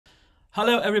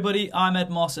Hello everybody, I'm Ed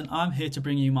Moss and I'm here to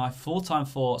bring you my full-time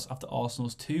thoughts after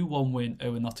Arsenal's 2-1 win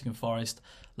over Nottingham Forest.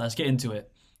 Let's get into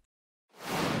it.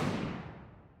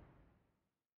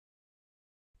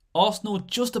 Arsenal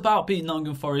just about beat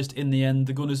Nottingham Forest in the end.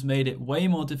 The Gunners made it way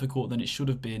more difficult than it should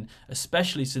have been,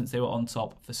 especially since they were on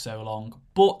top for so long.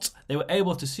 But they were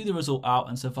able to see the result out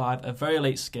and survive a very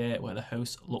late scare where the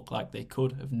hosts looked like they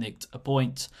could have nicked a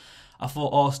point. I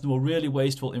thought Arsenal were really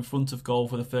wasteful in front of goal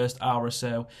for the first hour or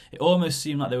so. It almost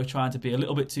seemed like they were trying to be a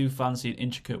little bit too fancy and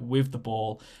intricate with the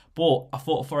ball. But I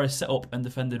thought Forest set up and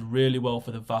defended really well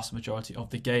for the vast majority of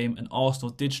the game, and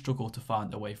Arsenal did struggle to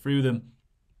find a way through them.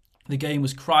 The game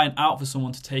was crying out for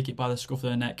someone to take it by the scruff of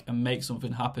their neck and make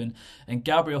something happen, and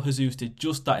Gabriel Jesus did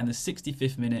just that in the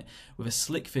 65th minute with a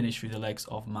slick finish through the legs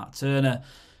of Matt Turner.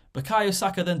 Bukayo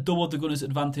Saka then doubled the Gunners'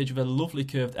 advantage with a lovely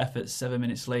curved effort 7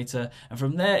 minutes later, and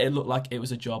from there it looked like it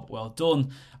was a job well done.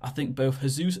 I think both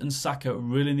Jesus and Saka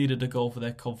really needed a goal for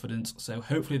their confidence, so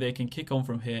hopefully they can kick on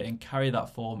from here and carry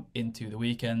that form into the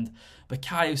weekend.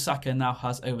 Bukayo Saka now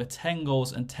has over 10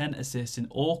 goals and 10 assists in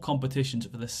all competitions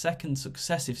for the second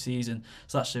successive season,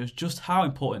 so that shows just how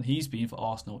important he's been for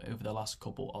Arsenal over the last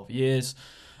couple of years.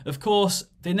 Of course,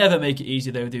 they never make it easy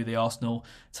though, do they, Arsenal?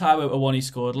 Taiwo Awoniyi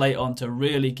scored late on to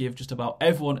really give just about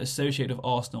everyone associated with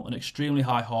Arsenal an extremely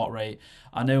high heart rate.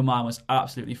 I know mine was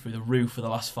absolutely through the roof for the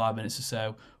last 5 minutes or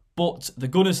so. But the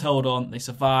Gunners held on, they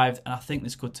survived, and I think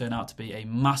this could turn out to be a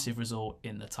massive result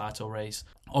in the title race.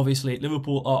 Obviously,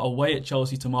 Liverpool are away at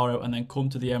Chelsea tomorrow and then come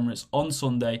to the Emirates on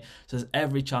Sunday, so there's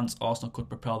every chance Arsenal could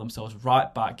propel themselves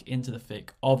right back into the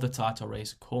thick of the title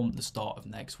race come the start of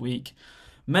next week.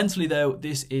 Mentally though,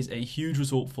 this is a huge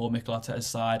result for Mikel Arteta's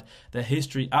side. Their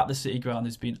history at the City Ground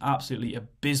has been absolutely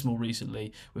abysmal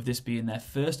recently, with this being their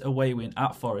first away win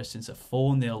at Forest since a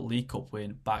 4-0 League Cup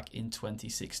win back in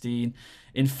 2016.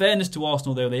 In fairness to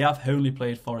Arsenal though, they have only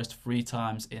played Forest 3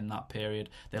 times in that period.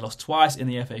 They lost twice in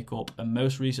the FA Cup and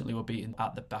most recently were beaten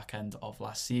at the back end of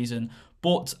last season.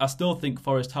 But I still think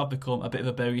Forest have become a bit of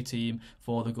a bogey team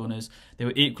for the Gunners. They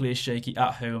were equally as shaky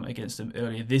at home against them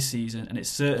earlier this season, and it's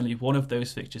certainly one of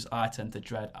those fixtures I tend to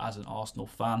dread as an Arsenal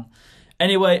fan.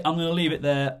 Anyway, I'm going to leave it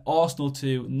there. Arsenal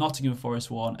 2, Nottingham Forest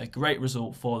 1. A great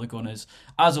result for the Gunners.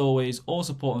 As always, all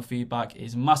support and feedback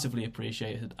is massively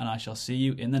appreciated, and I shall see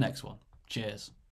you in the next one. Cheers.